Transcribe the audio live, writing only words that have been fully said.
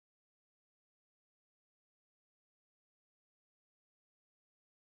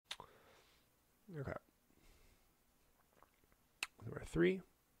Okay. Number 3.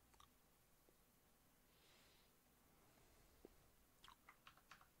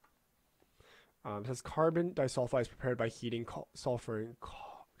 It says carbon disulfide is prepared by heating sulfur and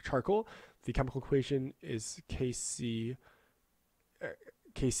charcoal. The chemical equation is Kc.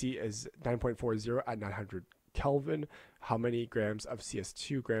 Kc is 9.40 at 900 Kelvin. How many grams of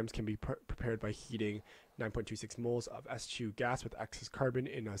CS2 grams can be prepared by heating 9.26 moles of S2 gas with excess carbon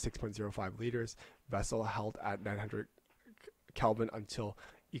in a 6.05 liters vessel held at 900 Kelvin until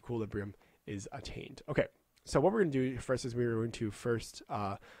equilibrium is attained? Okay, so what we're going to do first is we're going to first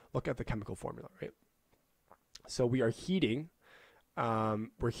look at the chemical formula, right? So we are heating,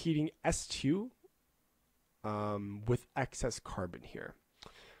 we're heating S2 with excess carbon here.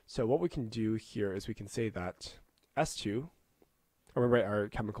 So what we can do here is we can say that S2, or write our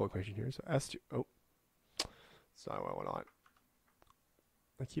chemical equation here. So S2, oh, that's not what I want.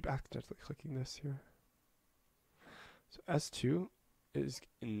 I keep accidentally clicking this here. So S2 is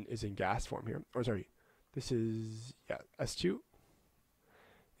in gas form here. Or sorry, this is, yeah, S2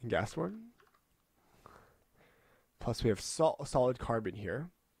 in gas form. Plus we have solid carbon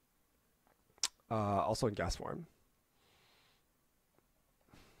here, also in gas form.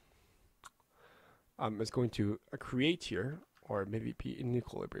 Is going to create here, or maybe be in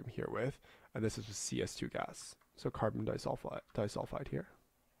equilibrium here with, and this is with CS2 gas. So carbon disulfide here.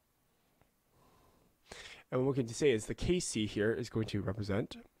 And what we can say is the Kc here is going to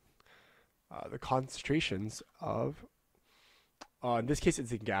represent the concentrations of, in this case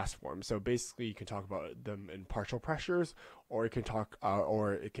it's in gas form. So basically you can talk about them in partial pressures, or it can talk,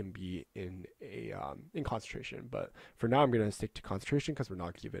 or it can be in a in concentration. But for now I'm going to stick to concentration because we're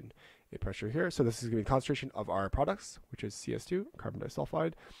not given a pressure here. So this is going to be concentration of our products, which is CS2, carbon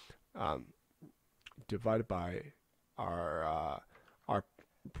disulfide, divided by our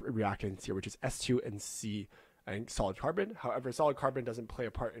reactants here, which is S2 and C and solid carbon. However, solid carbon doesn't play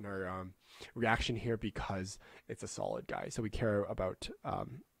a part in our reaction here because it's a solid guy. So we care about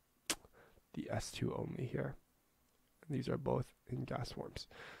the S2 only here. And these are both in gas forms.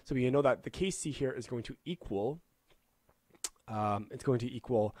 So we know that the Kc here is going to equal, it's going to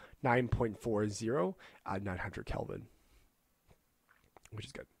equal 9.40 at 900 Kelvin, which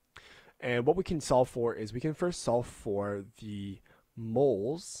is good. And what we can solve for is we can first solve for the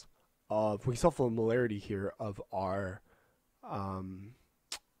moles of, we can solve for the molarity here of our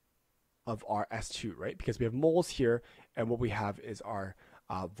S2, right? Because we have moles here, and what we have is our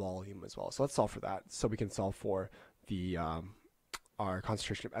volume as well. So let's solve for that. So we can solve for the our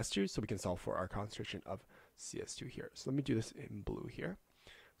concentration of S2, so we can solve for our concentration of CS2 here. So let me do this in blue here.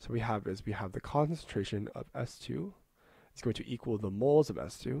 So we have the concentration of S2 is going to equal the moles of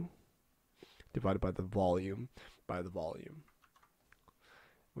S2 divided by the volume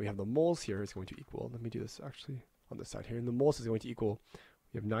We have the moles here is going to equal, let me do this actually on this side here, and the moles is going to equal,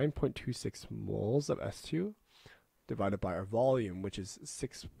 we have 9.26 moles of S2 divided by our volume, which is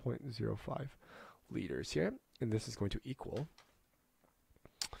 6.05 liters here, and this is going to equal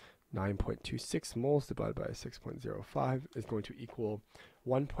 9.26 moles divided by 6.05 is going to equal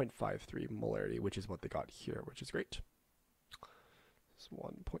 1.53 molarity, which is what they got here, which is great. It's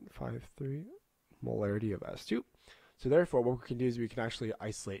 1.53 molarity of S2. So therefore, what we can do is we can actually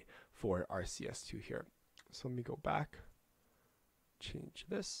isolate for our CS2 here. So let me go back, change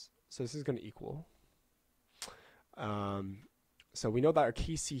this. So this is going to equal. So we know that our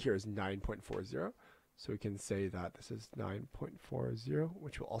Kc here is 9.40. So we can say that this is 9.40,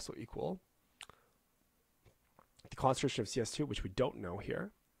 which will also equal the concentration of CS2, which we don't know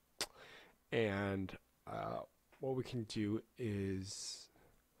here. And what we can do is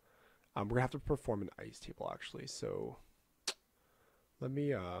we're gonna have to perform an ice table actually. So let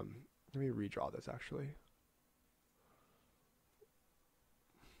me redraw this actually.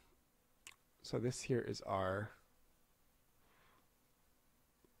 So this here is our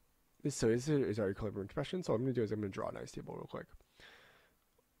this is our equilibrium expression. So what I'm gonna do is I'm gonna draw an ice table real quick.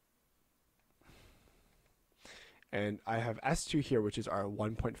 And I have S2 here, which is our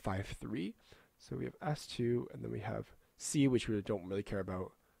 1.53. So we have S2, and then we have C, which we don't really care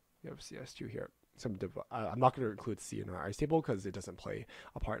about. We have CS2 here. So I'm not going to include C in our ice table because it doesn't play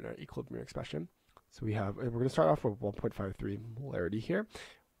a part in our equilibrium expression. So we're going to start off with 1.53 molarity here.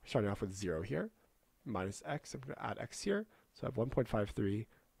 We're starting off with 0 here, minus X. I'm going to add X here. So I have 1.53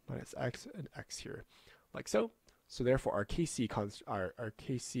 minus X and X here, like so. So therefore, our Kc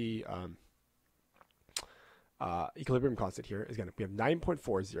equilibrium constant here is going to, we have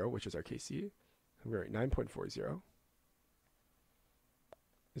 9.40, which is our Kc. We're at 9.40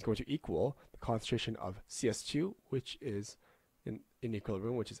 is going to equal the concentration of CS2, which is in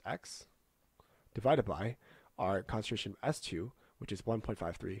equilibrium, which is X, divided by our concentration of S2, which is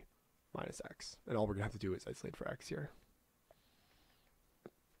 1.53 minus X. And all we're going to have to do is isolate for X here.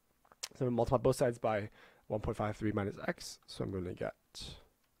 So I'm going to multiply both sides by 1.53 minus X. So I'm going to get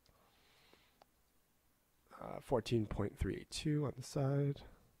 14.382 on the side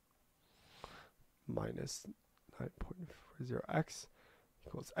minus 9.40X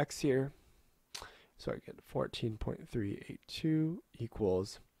equals X here. So I get 14.382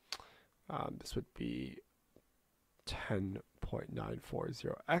 equals, this would be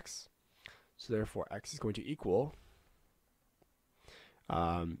 10.940X. So therefore, X is going to equal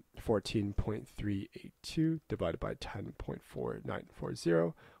 14.382 divided by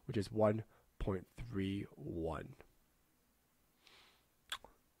 10.4940, which is 1.31.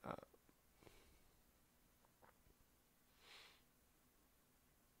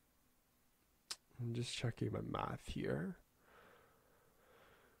 I'm just checking my math here.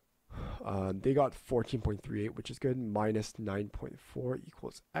 They got 14.38, which is good, minus 9.4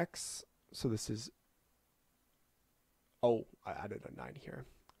 equals X. So this is, oh, I added a 9 here.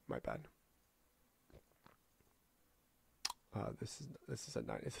 My bad. This is a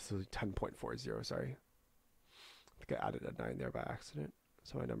 9. This is 10.40, sorry. I think I added a 9 there by accident.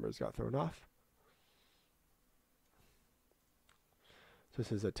 So my numbers got thrown off. So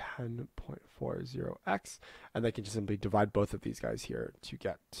this is a 10.40X, and I can just simply divide both of these guys here to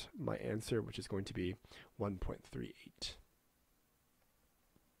get my answer, which is going to be 1.38.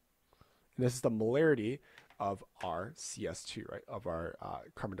 And this is the molarity of our CS2, right, of our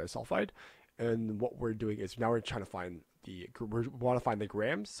carbon disulfide. And what we're doing is now we're trying to find we want to find the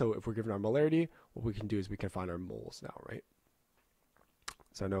grams. So if we're given our molarity, what we can do is we can find our moles now, right?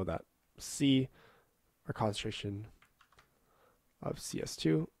 So I know that C, our concentration of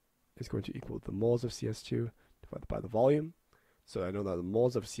CS2, is going to equal the moles of CS2 divided by the volume. So I know that the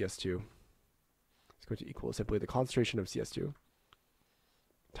moles of CS2 is going to equal simply the concentration of CS2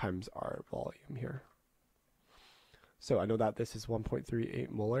 times our volume here. So I know that this is 1.38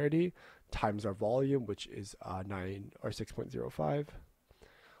 molarity times our volume, which is 6.05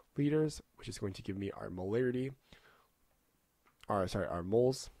 liters, which is going to give me our molarity, our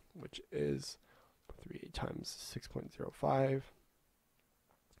moles, which is 38 times 6.05.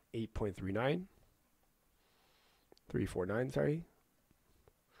 8.39, 349,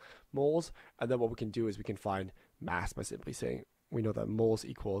 moles. And then what we can do is we can find mass by simply saying we know that moles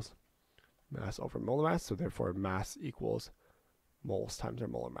equals mass over molar mass. So therefore mass equals moles times our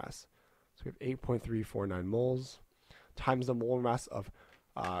molar mass. So we have 8.349 moles times the molar mass of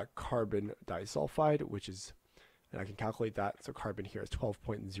carbon disulfide, which is, and I can calculate that. So carbon here is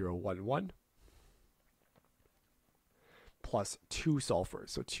 12.011. Plus 2 sulfur,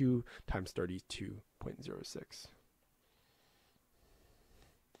 so 2 times 32.06.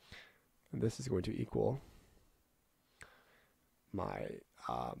 And this is going to equal my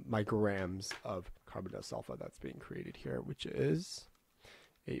my grams of carbon disulfide that's being created here, which is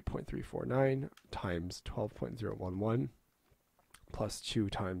 8.349 times 12.011 plus 2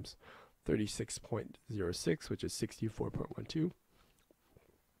 times 36.06, which is 64.12.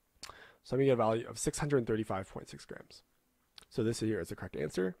 So I'm going to get a value of 635.6 grams. So this here is the correct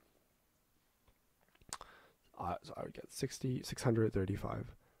answer. So I would get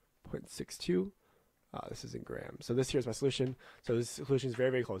 635.62. This is in grams. So this here is my solution. So this solution is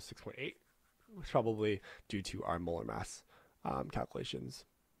very, very close to 6.8, which is probably due to our molar mass calculations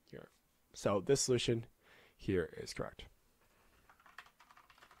here. So this solution here is correct.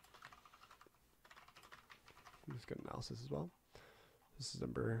 Let's get analysis as well. This is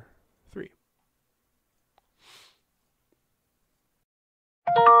number 3.